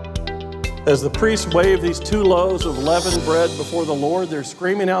 As the priests wave these 2 loaves of leavened bread before the Lord, they're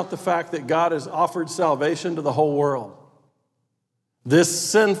screaming out the fact that God has offered salvation to the whole world. This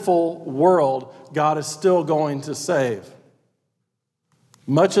sinful world, God is still going to save.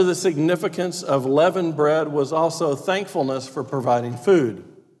 Much of the significance of leavened bread was also thankfulness for providing food.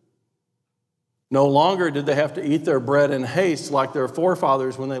 No longer did they have to eat their bread in haste like their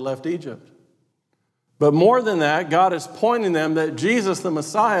forefathers when they left Egypt. But more than that, God is pointing them that Jesus, the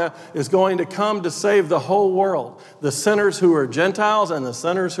Messiah, is going to come to save the whole world, the sinners who are Gentiles and the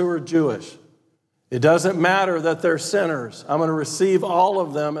sinners who are Jewish. It doesn't matter that they're sinners. I'm going to receive all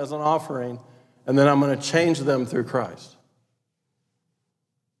of them as an offering, and then I'm going to change them through Christ.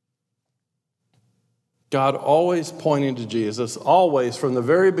 God always pointing to Jesus, always from the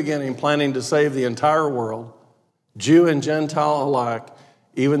very beginning planning to save the entire world, Jew and Gentile alike,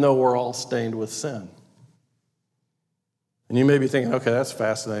 even though we're all stained with sin. And you may be thinking, okay, that's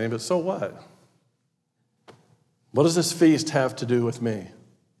fascinating, but so what? What does this feast have to do with me?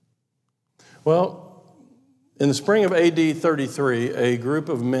 Well, in the spring of AD 33, a group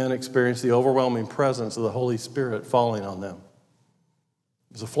of men experienced the overwhelming presence of the Holy Spirit falling on them.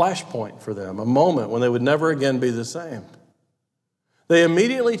 It was a flashpoint for them, a moment when they would never again be the same. They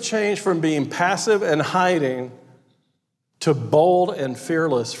immediately changed from being passive and hiding to bold and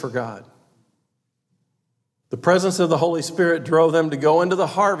fearless for God. The presence of the Holy Spirit drove them to go into the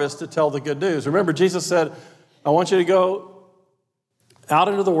harvest to tell the good news. Remember, Jesus said, I want you to go out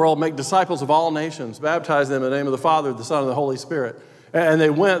into the world, make disciples of all nations, baptize them in the name of the Father, the Son, and the Holy Spirit. And they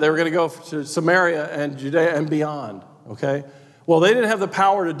went. They were going to go to Samaria and Judea and beyond, okay? Well, they didn't have the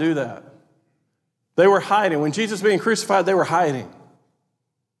power to do that. They were hiding. When Jesus was being crucified, they were hiding.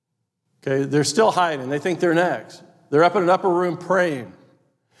 Okay, they're still hiding. They think they're next. They're up in an upper room praying.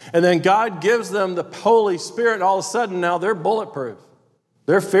 And then God gives them the Holy Spirit, and all of a sudden now they're bulletproof.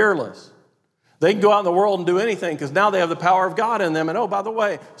 They're fearless. They can go out in the world and do anything because now they have the power of God in them. And oh, by the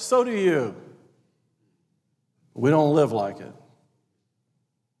way, so do you. We don't live like it.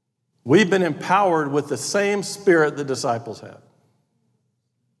 We've been empowered with the same spirit the disciples had.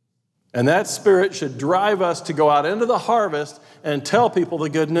 And that spirit should drive us to go out into the harvest and tell people the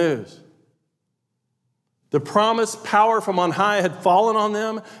good news. The promised power from on high had fallen on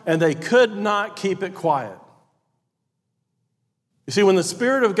them, and they could not keep it quiet. You see, when the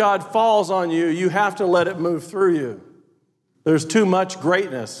Spirit of God falls on you, you have to let it move through you. There's too much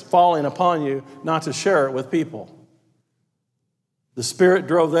greatness falling upon you not to share it with people. The Spirit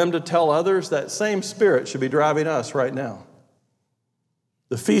drove them to tell others. That same Spirit should be driving us right now.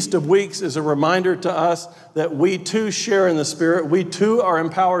 The Feast of Weeks is a reminder to us that we too share in the Spirit. We too are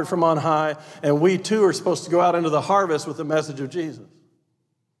empowered from on high, and we too are supposed to go out into the harvest with the message of Jesus.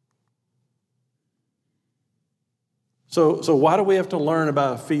 So why do we have to learn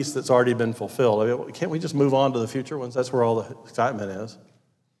about a feast that's already been fulfilled? I mean, can't we just move on to the future ones? That's where all the excitement is.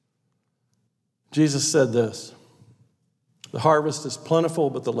 Jesus said this, the harvest is plentiful,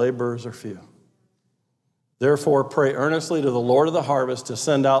 but the laborers are few. Therefore, pray earnestly to the Lord of the harvest to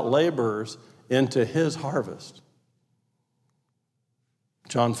send out laborers into his harvest.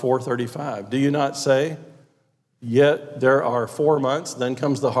 John 4:35. Do you not say, yet there are 4 months, then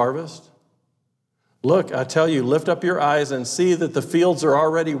comes the harvest? Look, I tell you, lift up your eyes and see that the fields are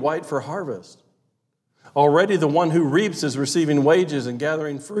already white for harvest. Already the one who reaps is receiving wages and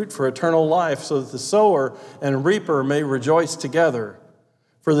gathering fruit for eternal life, so that the sower and reaper may rejoice together.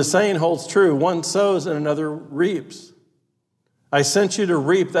 For the saying holds true, one sows and another reaps. I sent you to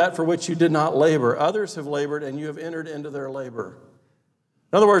reap that for which you did not labor. Others have labored, and you have entered into their labor.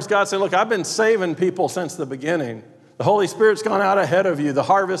 In other words, God said, look, I've been saving people since the beginning. The Holy Spirit's gone out ahead of you. The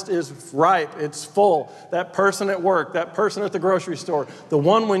harvest is ripe. It's full. That person at work, that person at the grocery store, the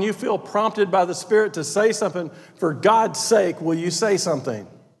one when you feel prompted by the Spirit to say something, for God's sake, will you say something?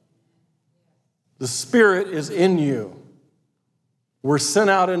 The Spirit is in you. We're sent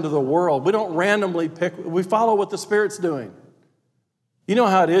out into the world. We don't randomly pick. We follow what the Spirit's doing. You know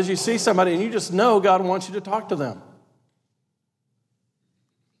how it is. You see somebody and you just know God wants you to talk to them.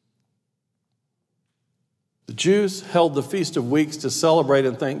 The Jews held the Feast of Weeks to celebrate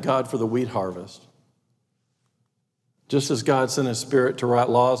and thank God for the wheat harvest. Just as God sent his Spirit to write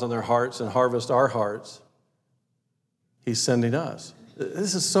laws on their hearts and harvest our hearts, he's sending us.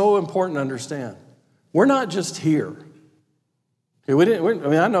 This is so important to understand. We're not just here. I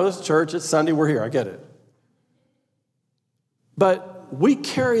know this church, it's Sunday, we're here, I get it. But we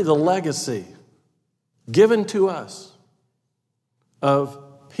carry the legacy given to us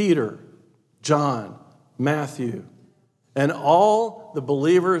of Peter, John, Matthew, and all the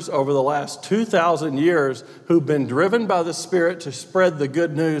believers over the last 2,000 years who've been driven by the Spirit to spread the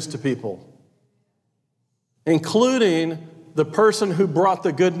good news to people, including the person who brought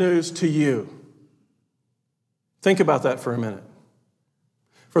the good news to you. Think about that for a minute.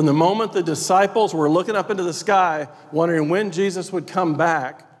 From the moment the disciples were looking up into the sky, wondering when Jesus would come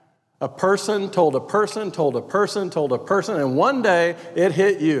back, a person told a person, told a person, told a person, and one day it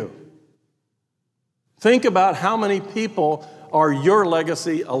hit you. Think about how many people are your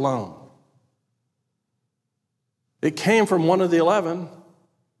legacy alone. It came from one of the 11,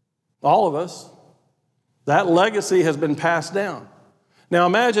 all of us. That legacy has been passed down. Now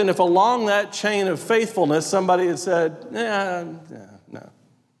imagine if along that chain of faithfulness somebody had said, no,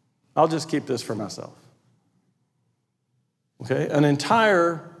 I'll just keep this for myself. Okay, an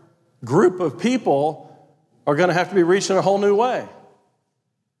entire group of people are going to have to be reached in a whole new way.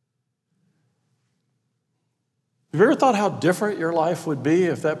 Have you ever thought how different your life would be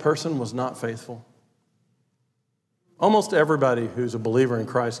if that person was not faithful? Almost everybody who's a believer in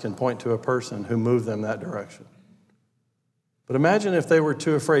Christ can point to a person who moved them that direction. But imagine if they were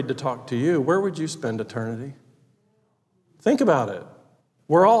too afraid to talk to you. Where would you spend eternity? Think about it.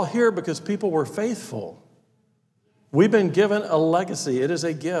 We're all here because people were faithful. We've been given a legacy. It is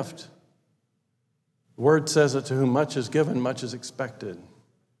a gift. The word says that to whom much is given, much is expected.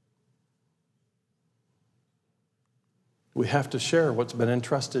 We have to share what's been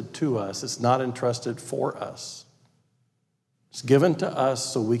entrusted to us. It's not entrusted for us. It's given to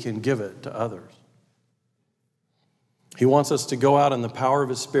us so we can give it to others. He wants us to go out in the power of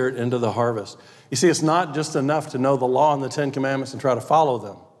His Spirit into the harvest. You see, it's not just enough to know the law and the 10 Commandments and try to follow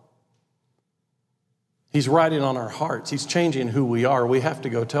them. He's writing on our hearts. He's changing who we are. We have to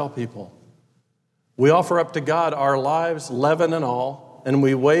go tell people. We offer up to God our lives, leaven and all, and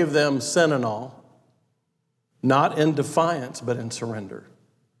we wave them sin and all, not in defiance, but in surrender.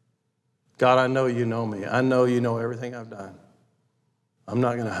 God, I know you know me. I know you know everything I've done. I'm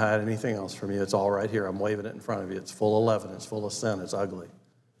not going to hide anything else from you. It's all right here. I'm waving it in front of you. It's full of leaven. It's full of sin. It's ugly.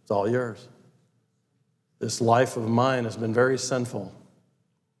 It's all yours. This life of mine has been very sinful,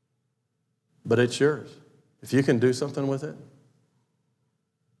 but it's yours. If you can do something with it,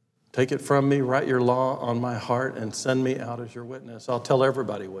 take it from me, write your law on my heart, and send me out as your witness. I'll tell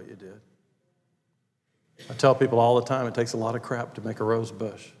everybody what you did. I tell people all the time it takes a lot of crap to make a rose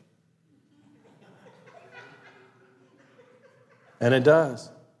bush. And it does.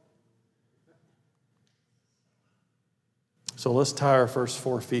 So let's tie our first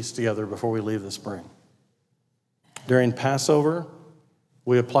 4 feasts together before we leave the spring. During Passover,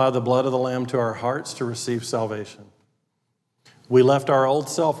 we apply the blood of the Lamb to our hearts to receive salvation. We left our old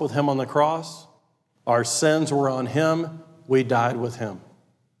self with Him on the cross. Our sins were on Him. We died with Him.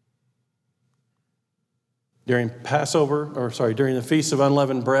 During the Feast of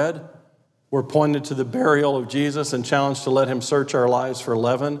Unleavened Bread, we're pointed to the burial of Jesus and challenged to let Him search our lives for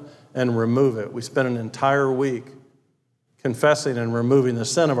leaven and remove it. We spent an entire week confessing and removing the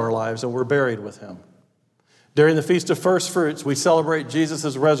sin of our lives, and we're buried with Him. During the Feast of First Fruits, we celebrate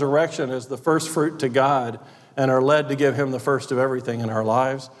Jesus' resurrection as the first fruit to God and are led to give Him the first of everything in our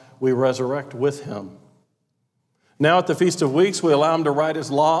lives. We resurrect with Him. Now at the Feast of Weeks, we allow Him to write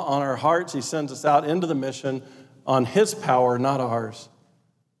His law on our hearts. He sends us out into the mission on His power, not ours.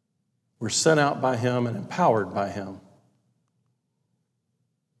 We're sent out by Him and empowered by Him.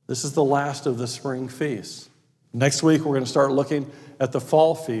 This is the last of the spring feasts. Next week, we're going to start looking at the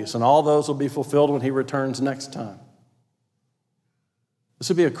fall feasts, and all those will be fulfilled when He returns next time. This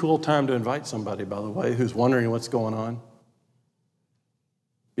would be a cool time to invite somebody, by the way, who's wondering what's going on.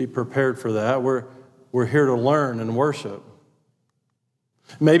 Be prepared for that. We're here to learn and worship.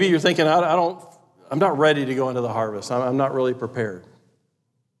 Maybe you're thinking, I'm not ready to go into the harvest. I'm not really prepared.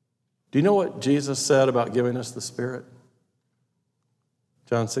 Do you know what Jesus said about giving us the Spirit?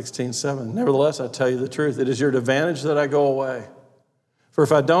 John 16:7. Nevertheless, I tell you the truth. It is your advantage that I go away. For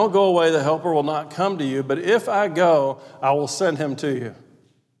if I don't go away, the Helper will not come to you. But if I go, I will send Him to you.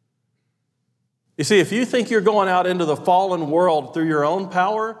 You see, if you think you're going out into the fallen world through your own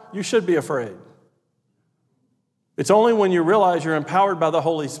power, you should be afraid. It's only when you realize you're empowered by the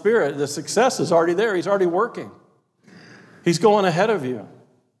Holy Spirit, the success is already there. He's already working. He's going ahead of you.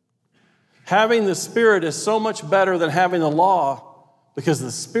 Having the Spirit is so much better than having the law because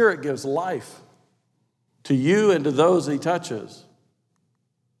the Spirit gives life to you and to those He touches.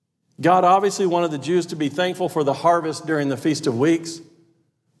 God obviously wanted the Jews to be thankful for the harvest during the Feast of Weeks,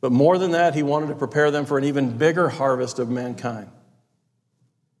 but more than that, He wanted to prepare them for an even bigger harvest of mankind.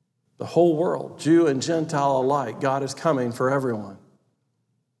 The whole world, Jew and Gentile alike, God is coming for everyone.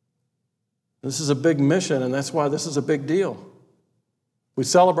 This is a big mission, and that's why this is a big deal. We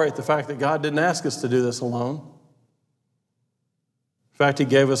celebrate the fact that God didn't ask us to do this alone. In fact, He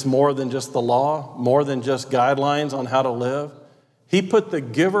gave us more than just the law, more than just guidelines on how to live. He put the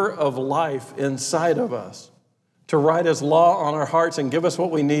giver of life inside of us to write His law on our hearts and give us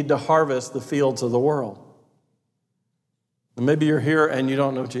what we need to harvest the fields of the world. And maybe you're here and you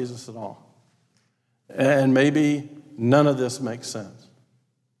don't know Jesus at all. And maybe none of this makes sense.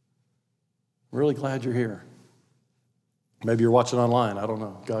 I'm really glad you're here. Maybe you're watching online. I don't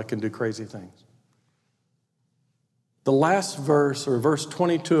know. God can do crazy things. The last verse, or verse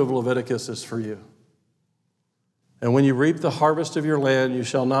 22 of Leviticus, is for you. And when you reap the harvest of your land, you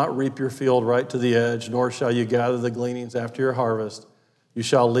shall not reap your field right to the edge, nor shall you gather the gleanings after your harvest. You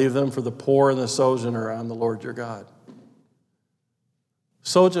shall leave them for the poor and the sojourner. I am the Lord your God.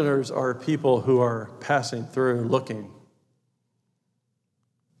 Sojourners are people who are passing through, looking.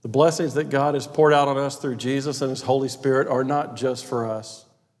 The blessings that God has poured out on us through Jesus and His Holy Spirit are not just for us.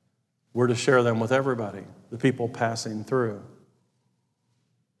 We're to share them with everybody, the people passing through.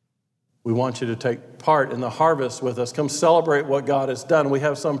 We want you to take part in the harvest with us. Come celebrate what God has done. We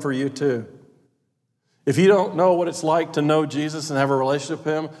have some for you too. If you don't know what it's like to know Jesus and have a relationship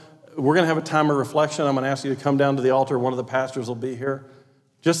with Him, we're going to have a time of reflection. I'm going to ask you to come down to the altar. One of the pastors will be here.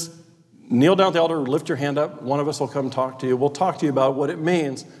 Just kneel down at the altar, lift your hand up. One of us will come talk to you. We'll talk to you about what it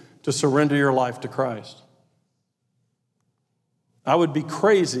means to surrender your life to Christ. I would be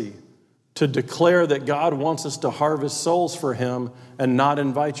crazy to declare that God wants us to harvest souls for Him and not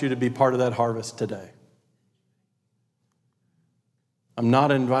invite you to be part of that harvest today. I'm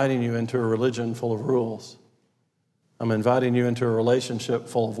not inviting you into a religion full of rules. I'm inviting you into a relationship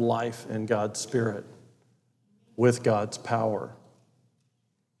full of life in God's Spirit with God's power.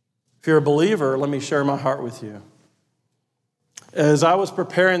 If you're a believer, let me share my heart with you. As I was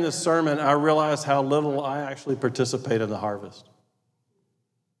preparing this sermon, I realized how little I actually participate in the harvest.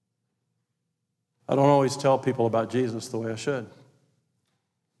 I don't always tell people about Jesus the way I should.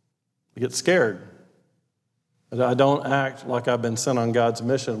 I get scared. I don't act like I've been sent on God's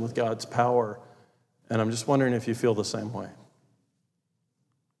mission with God's power. And I'm just wondering if you feel the same way.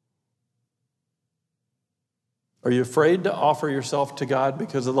 Are you afraid to offer yourself to God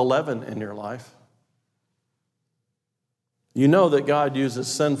because of the leaven in your life? You know that God uses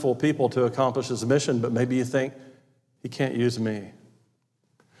sinful people to accomplish His mission, but maybe you think, He can't use me.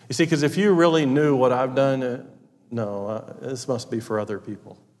 You see, because if you really knew what I've done, this must be for other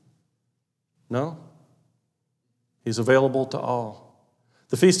people. No? He's available to all.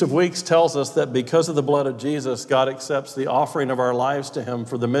 The Feast of Weeks tells us that because of the blood of Jesus, God accepts the offering of our lives to Him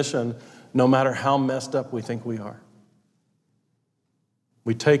for the mission, no matter how messed up we think we are.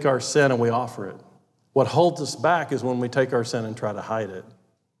 We take our sin and we offer it. What holds us back is when we take our sin and try to hide it.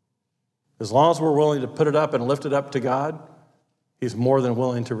 As long as we're willing to put it up and lift it up to God, He's more than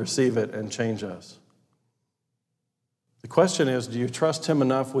willing to receive it and change us. The question is, do you trust Him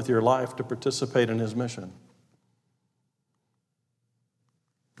enough with your life to participate in His mission?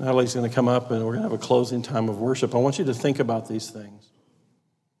 Natalie's going to come up and we're going to have a closing time of worship. I want you to think about these things.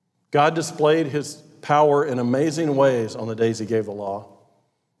 God displayed His power in amazing ways on the days He gave the law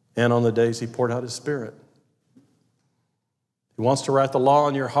and on the days He poured out His Spirit. He wants to write the law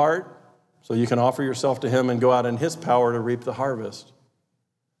on your heart so you can offer yourself to Him and go out in His power to reap the harvest.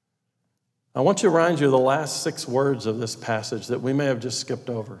 I want to remind you of the last 6 words of this passage that we may have just skipped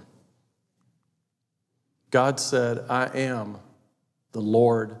over. God said, I am the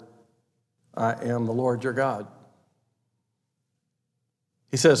Lord. I am the Lord your God.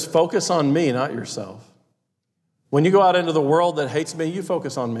 He says, focus on me, not yourself. When you go out into the world that hates me, you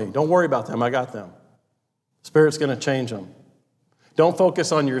focus on me. Don't worry about them. I got them. Spirit's going to change them. Don't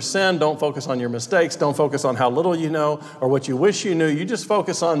focus on your sin. Don't focus on your mistakes. Don't focus on how little you know or what you wish you knew. You just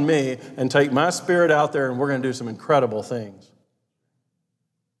focus on me and take my Spirit out there and we're going to do some incredible things.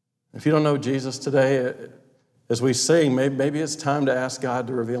 If you don't know Jesus today, as we sing, maybe it's time to ask God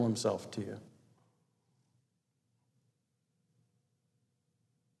to reveal Himself to you.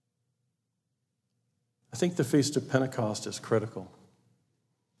 I think the Feast of Pentecost is critical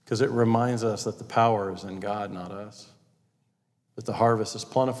because it reminds us that the power is in God, not us. That the harvest is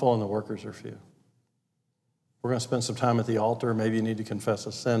plentiful and the workers are few. We're going to spend some time at the altar. Maybe you need to confess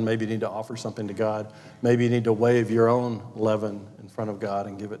a sin. Maybe you need to offer something to God. Maybe you need to wave your own leaven in front of God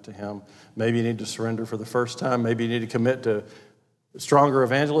and give it to Him. Maybe you need to surrender for the first time. Maybe you need to commit to stronger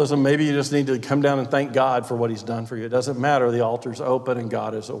evangelism. Maybe you just need to come down and thank God for what He's done for you. It doesn't matter. The altar's open and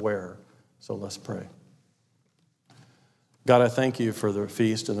God is aware. So let's pray. God, I thank You for the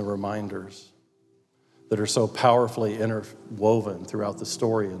feast and the reminders that are so powerfully interwoven throughout the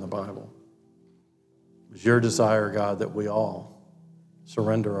story in the Bible. It was Your desire, God, that we all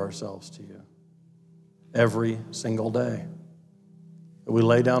surrender ourselves to You every single day. That we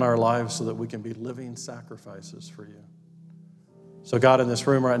lay down our lives so that we can be living sacrifices for You. So God, in this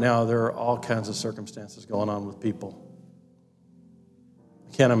room right now, there are all kinds of circumstances going on with people.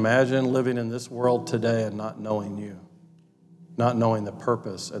 I can't imagine living in this world today and not knowing You, not knowing the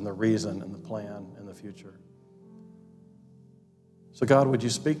purpose and the reason and the plan and the future. So God, would You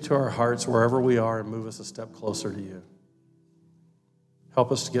speak to our hearts wherever we are and move us a step closer to You.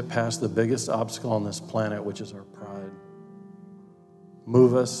 Help us to get past the biggest obstacle on this planet, which is our pride.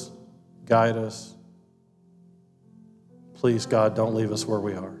 Move us, guide us. Please, God, don't leave us where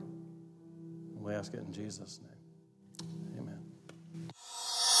we are. And we ask it in Jesus' name.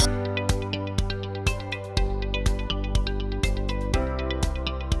 Amen.